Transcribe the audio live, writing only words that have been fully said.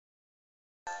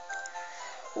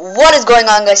What is going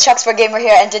on, guys? ChocspreadGamer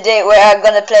here, and today we're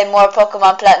gonna play more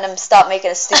Pokemon Platinum. Stop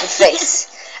making a stupid face.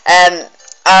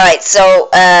 Alright, so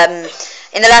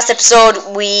in the last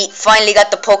episode we finally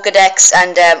got the Pokedex,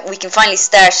 and we can finally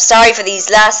start. Sorry for these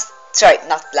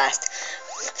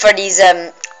for these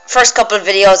first couple of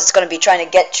videos. It's gonna be trying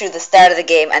to get through the start of the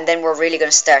game, and then we're really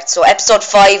gonna start. So episode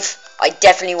 5, I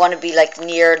definitely want to be like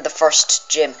near the first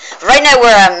gym. But right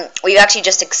now we've actually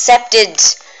just accepted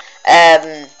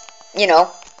you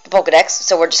know, the Pokedex,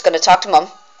 so we're just going to talk to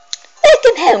Mum.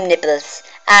 Welcome home, Nipples.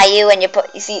 Are you and your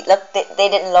you see, look, they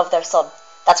didn't love their son.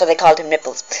 That's why they called him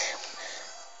Nipples.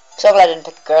 So glad I didn't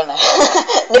pick a girl now.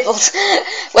 Nipples.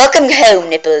 Welcome home,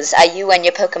 Nipples. Are you and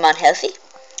your Pokemon healthy?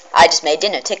 I just made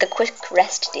dinner. Take a quick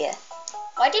rest, dear.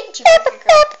 Why didn't you pick a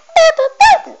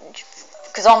girl?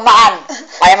 Because I'm a man.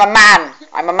 I am a man.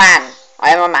 I'm a man. I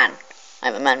am a man.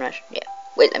 I'm a man, right? Yeah.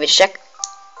 Wait, let me just check.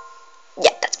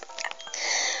 Yeah, that's...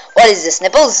 What is this,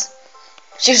 Nipples?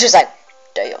 She was just like,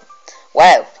 damn.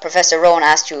 Wow, Professor Rowan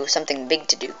asked you something big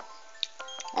to do.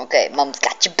 Okay, Mum's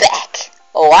got your back.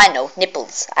 Oh, I know,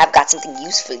 Nipples. I've got something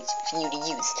useful for you to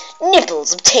use.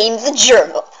 Nipples obtained the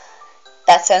journal.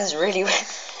 That sounds really weird.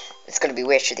 It's going to be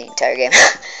weird through the entire game.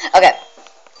 Okay.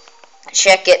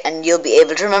 Check it and you'll be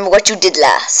able to remember what you did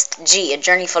last. Gee, a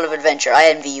journey full of adventure. I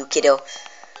envy you, kiddo.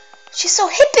 She's so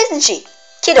hip, isn't she?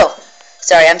 Kiddo.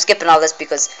 Sorry, I'm skipping all this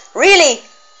because, really...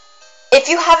 If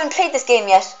you haven't played this game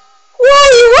yet, why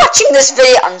are you watching this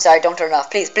video? I'm sorry, don't turn it off,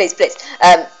 please, please, please.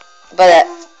 They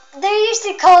used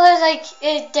to call it like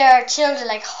their children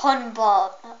like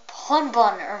Hunbun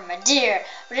or Madeir,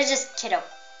 but it's just kiddo.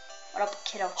 What up,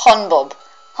 kiddo? Hunbub.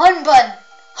 Hunbun.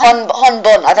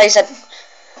 Hunbun. I thought you said.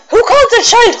 Who calls their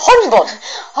child Hunbun?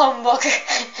 Humbug.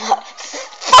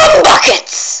 Fun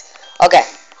buckets. Okay,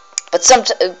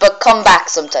 but come back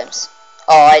sometimes.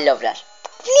 Oh, I love that.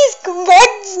 Please come back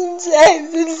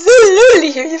sometimes. It's so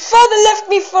lonely here. Your father left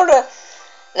me for a...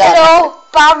 Hello,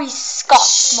 Barry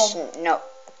Scott's mum. No,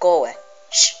 go away.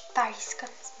 Shh. Barry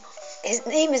Scott's mum. His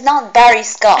name is not Barry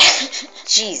Scott.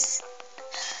 Jeez.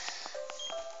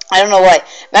 I don't know why.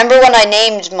 Remember when I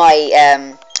named my...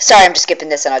 Sorry, I'm just skipping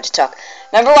this and I'll just talk.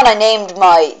 Remember when I named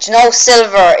my... Do you know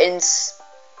Silver in...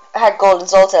 Heart Gold and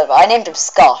Soul Silver? I named him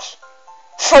Scott.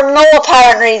 For no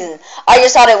apparent reason. I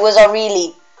just thought it was a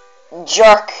really...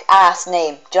 jerk ass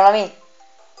name. Do you know what I mean? Do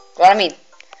you know what I mean?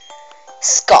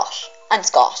 Scott. I'm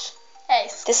Scott. Hey.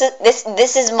 This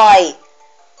is my...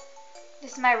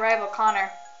 This is my rival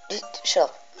Connor. Shut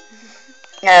up.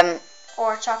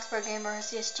 Or ChocspreadGamer,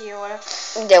 CSG or whatever.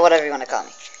 Yeah, whatever you want to call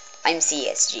me. I'm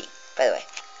CSG, by the way.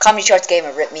 Call me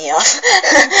ChocspreadGamer, rip me off.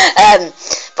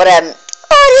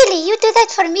 Oh really? You do that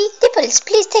for me? Nipples,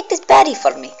 please take this Barry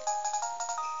for me.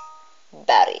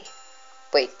 Barry.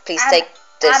 Wait, please take...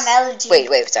 This. I'm LG.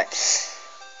 Wait, sorry.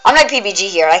 I'm like PBG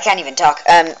here, I can't even talk.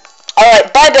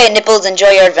 Alright, bye-bye, Nipples, enjoy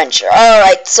your adventure.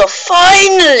 Alright, so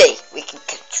finally, we can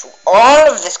get through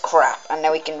all of this crap, and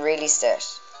now we can really start.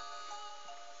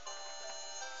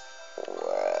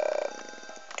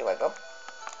 Do I go?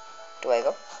 Do I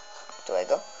go? Do I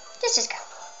go? Let's just go.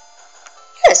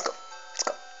 Yeah, let's go. Let's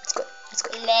go. Let's go. Let's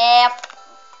go. Left.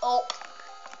 Oh.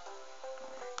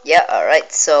 Yeah,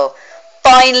 alright, so...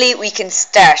 Finally, we can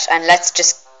start, and let's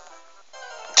just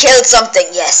kill something.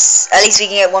 Yes, at least we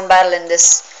can get one battle in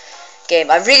this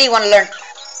game. I really want to learn.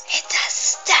 It's a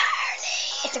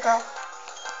starling. It's a girl.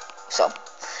 So.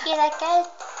 You like a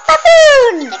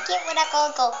baboon. Look at what I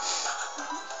go.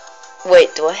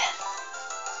 Wait, do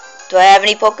I have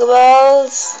any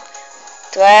Pokeballs?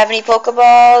 Do I have any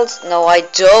Pokeballs? No, I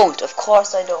don't. Of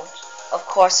course I don't. Of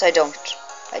course I don't.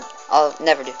 I'll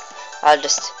never do. I'll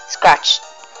just scratch.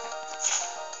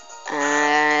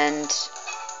 And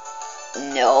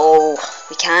no,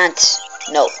 we can't.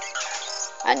 No.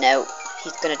 And now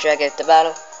he's gonna drag out the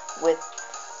battle with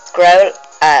Growl.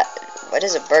 What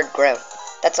is a bird growl?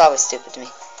 That's always stupid to me.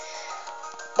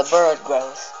 The bird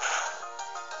growls.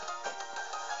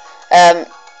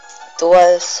 Do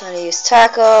I suddenly use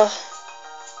tackle?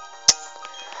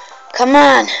 Come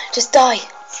on, just die.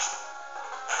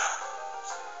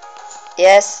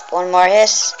 Yes, one more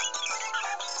hit.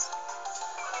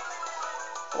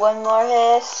 One more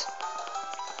hit.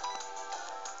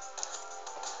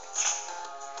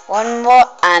 One more,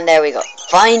 and there we go.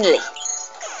 Finally.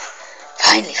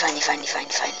 Finally.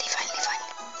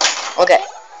 Okay.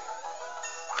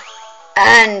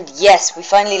 And yes, we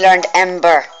finally learned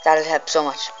Ember. That'll help so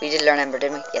much. We did learn Ember,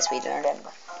 didn't we? Yes, we learned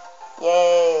Ember.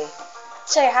 Yay.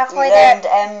 So you're halfway we learned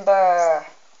Ember.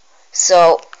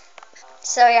 So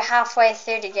you're halfway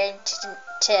through the game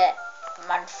to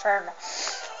Monferno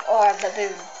or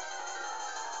Baboon.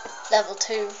 Level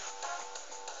 2.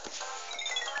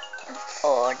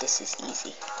 Oh, this is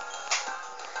easy.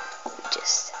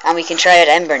 And we can try out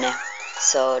Ember now.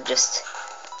 So just.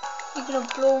 You're gonna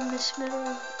blow him to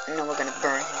smithereens. No, we're gonna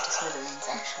burn him to smithereens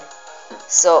actually.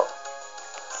 So.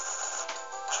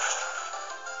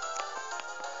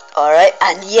 Alright,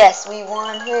 and yes, we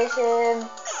one hit him.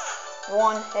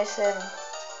 One hit him.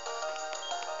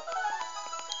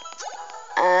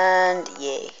 And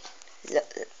yay.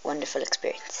 Wonderful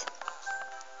experience.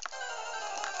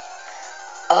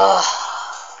 Oh,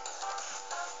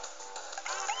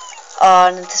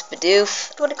 and this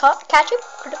Bidoof. Do you want to catch him?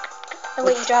 Oh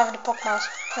wait, you don't have any Pokemon.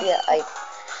 Yeah, I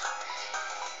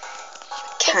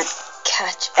can't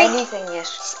catch anything yet.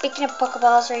 Speaking of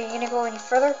Pokeballs, are you going to go any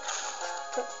further?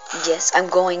 Yes, I'm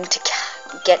going to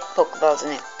get Pokeballs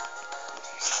now.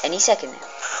 Any second now.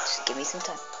 Just give me some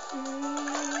time.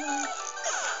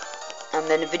 And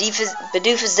then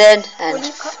Bidoof is dead. And will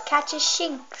you catch a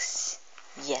Shinx?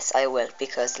 Yes, I will,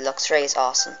 because Luxray is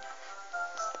awesome.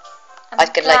 I'm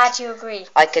glad you agree.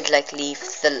 I could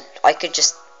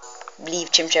just leave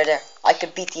Chimchar there. I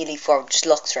could beat the Elite Four with just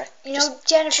Luxray. You know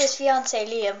Jennifer's fiance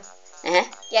Liam.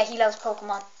 Yeah, he loves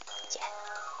Pokemon. Yeah.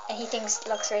 And he thinks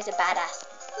Luxray is a badass.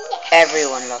 Yeah.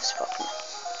 Everyone loves Pokemon.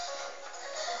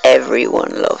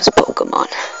 Everyone loves Pokemon.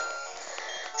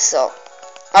 So,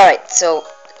 alright, so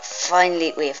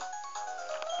finally we have.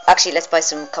 Actually, let's buy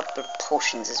some couple of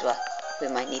potions as well. We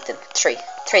might need them. 3.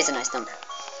 3 is a nice number.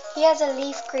 He has a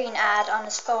leaf green ad on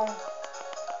his phone.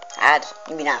 Ad?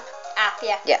 You mean app? App,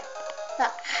 yeah. Yeah.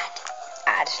 Not ad.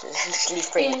 Ad.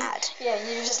 Leaf green ad. Yeah,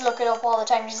 you just look it up all the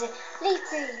time. You say, leaf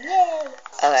green, yay.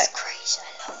 That's crazy.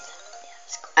 I love that. Yeah,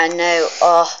 that's cool. And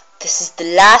now, this is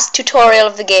the last tutorial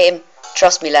of the game.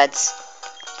 Trust me, lads.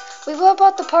 Wait, what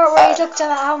about the part where you looked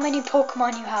at how many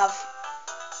Pokemon you have?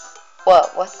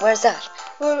 What? Where's that?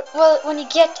 Well, when you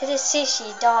get to the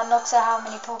city, Dawn looks at how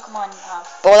many Pokemon you have.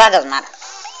 Well, that doesn't matter.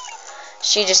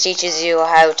 She just teaches you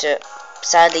how to.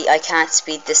 Sadly, I can't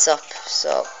speed this up,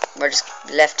 so we're just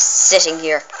left sitting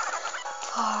here.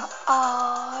 For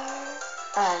hours.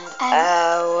 And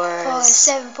hours. For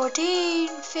 7, 14,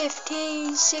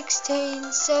 15,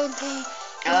 16, 17,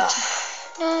 18,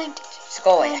 19. So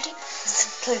go away.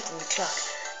 Play with the clock.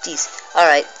 Jeez.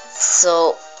 Alright,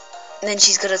 so then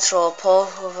she's gonna throw a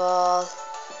Pokeball.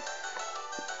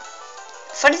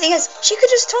 Funny thing is, she could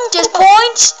just throw a Just Pokeball.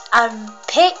 point and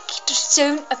pick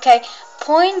soon. Okay,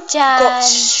 point and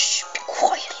Be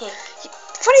quiet. pick.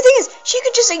 Funny thing is, she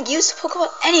could just use the Pokeball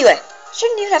anyway. She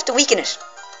didn't even have to weaken it.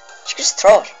 She could just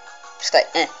throw it. Just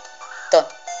like, done.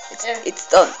 It's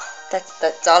done.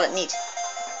 That's all it needs.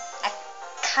 I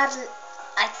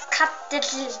cut the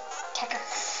little ticker.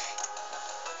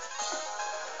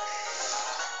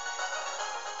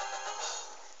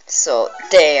 So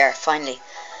there, finally.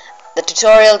 The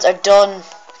tutorials are done,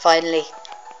 finally.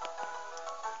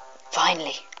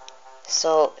 Finally.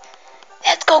 So,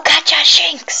 let's go catch a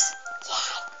Shinx.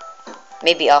 Yeah.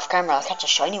 Maybe off camera I'll catch a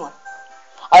shiny one.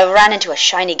 I ran into a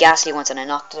shiny Ghastly once and I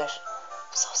knocked it out.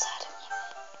 So sad.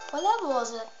 What level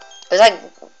was it? It was like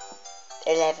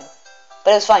 11.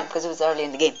 But it was fine because it was early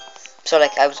in the game. So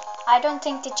like I don't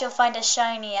think that you'll find a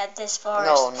shiny at this forest.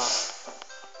 No.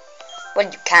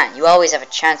 Well, you can. You always have a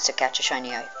chance to catch a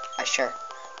shiny, I sure.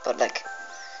 But like,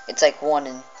 it's like 1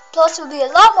 in. Plus, it would be a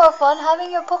lot more fun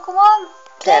having your Pokemon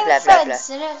playing with friends.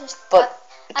 You know, just but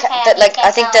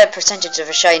I think the percentage of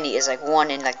a shiny is like 1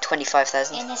 in like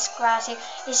 25,000. In this grass here,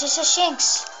 is this a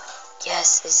Shinx?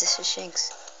 Yes, is this a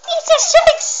Shinx? It's a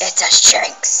Shinx. It's a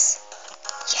Shinx.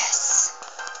 Yes.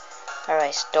 All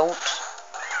right, don't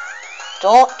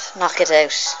knock it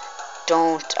out.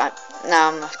 Don't. No,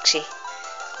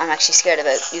 I'm actually scared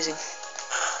about using.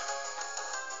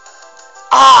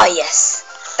 Ah, yes.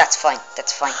 That's fine.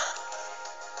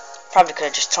 Probably could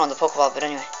have just thrown the Pokeball, but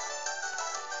anyway.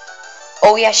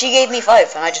 Oh yeah, she gave me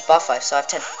 5, and I just bought 5, so I have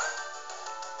 10.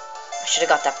 I should have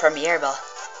got that Premier Ball.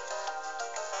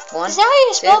 1, is that how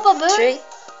you spell 2, baboon? 3.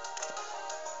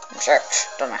 I'm sure.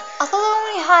 Don't matter. I thought I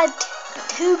only had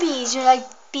 2 B's. You're like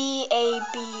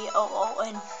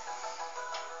BABOON.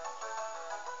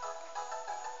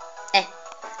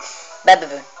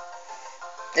 Baboon.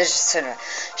 There's just sooner.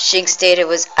 Shinx data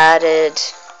was added,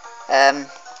 and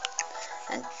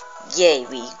yay,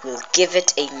 we will give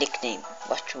it a nickname.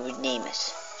 What should we name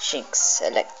it? Shinx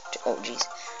select. Oh jeez.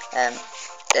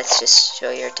 Let's just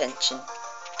show your attention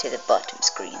to the bottom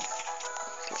screen.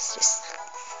 Let's just.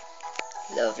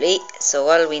 Lovely. So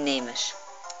what'll we name it?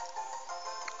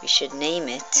 We should name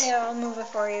it. Yeah, I'll move it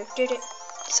for you. Did it?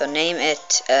 So name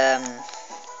it.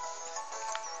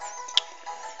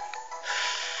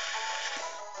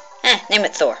 Name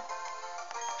it Thor.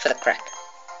 For the crack.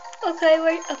 Okay,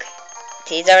 wait, okay.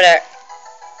 He's over there.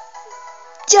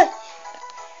 Yeah.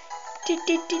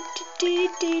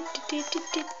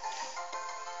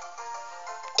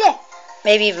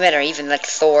 Maybe even better, even like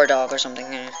THOR-dog or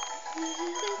something. Yeah.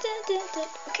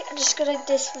 Okay, I'm just gonna like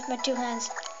this with my two hands.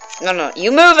 No,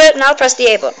 you move it and I'll press the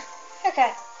A button.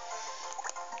 Okay.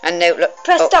 And now look.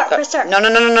 Press start. Press start. No.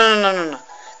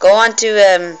 Go on to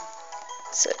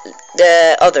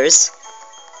the others.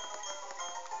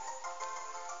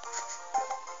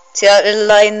 See that little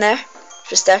line there?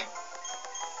 Just there?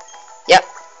 Yep.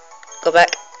 Go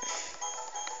back.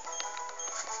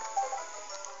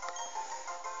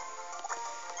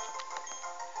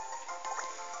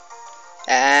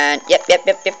 And yep.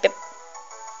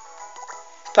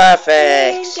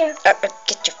 Perfect.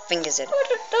 Get your fingers out.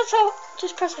 That's how.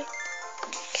 Just press it.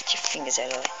 Get your fingers out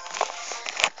of the way.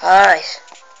 Alright.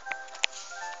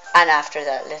 And after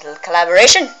that little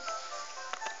collaboration,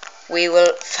 we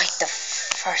will fight the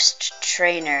first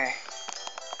trainer,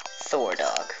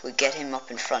 THOR-dog. We get him up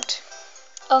in front.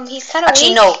 He's kind of weak.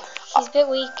 Actually, no. He's a bit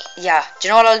weak. Yeah. Do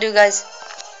you know what I'll do, guys?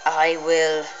 I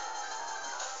will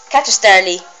catch a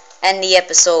Starly, end the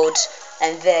episode,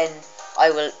 and then I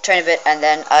will train a bit, and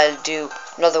then I'll do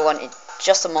another one in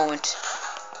just a moment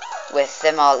with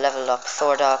them all leveled up.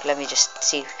 THOR-dog. Let me just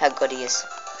see how good he is.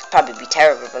 He'll probably be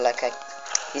terrible, but like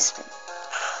he's.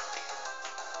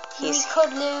 We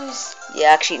could lose.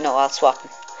 Yeah, actually, no, I'll swap him.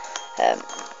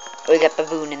 We get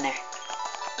Baboon in there.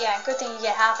 Yeah, good thing you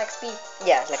get half XP.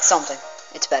 Yeah, like something.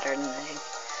 It's better than anything.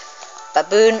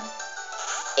 Baboon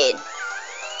in.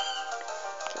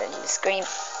 Get a little scream.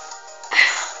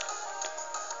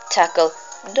 Tackle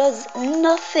does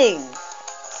nothing.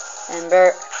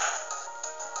 Ember.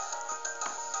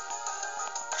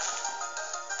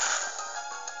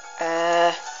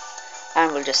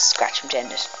 And we'll just scratch him to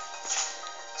end it.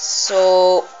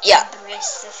 So, yeah.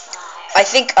 I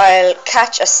think I'll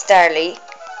catch a Starly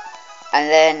and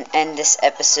then end this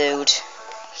episode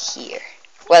here.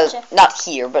 Well, not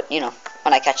here, but, you know,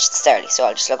 when I catch the Starly. So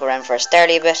I'll just look around for a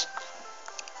Starly a bit.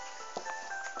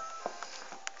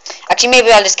 Actually,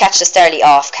 maybe I'll just catch the Starly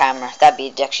off camera. That'd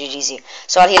be actually easier.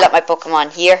 So I'll heal up my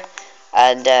Pokemon here.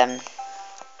 And,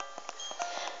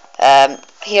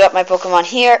 heal up my Pokemon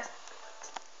here.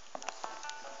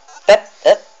 Bip.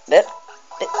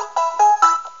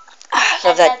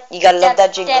 Love that. You gotta love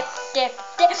that jingle.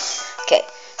 Okay,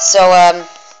 so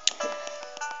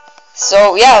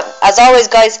yeah, as always,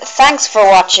 guys, thanks for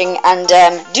watching, and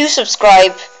do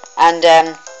subscribe, and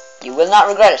you will not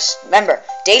regret it. Remember,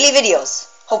 daily videos,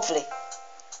 hopefully.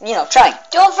 You know, trying.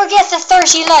 Don't forget the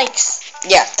 30 likes.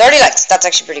 Yeah, 30 likes. That's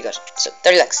actually pretty good. So,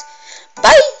 30 likes.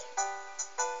 Bye!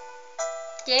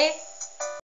 Yeah.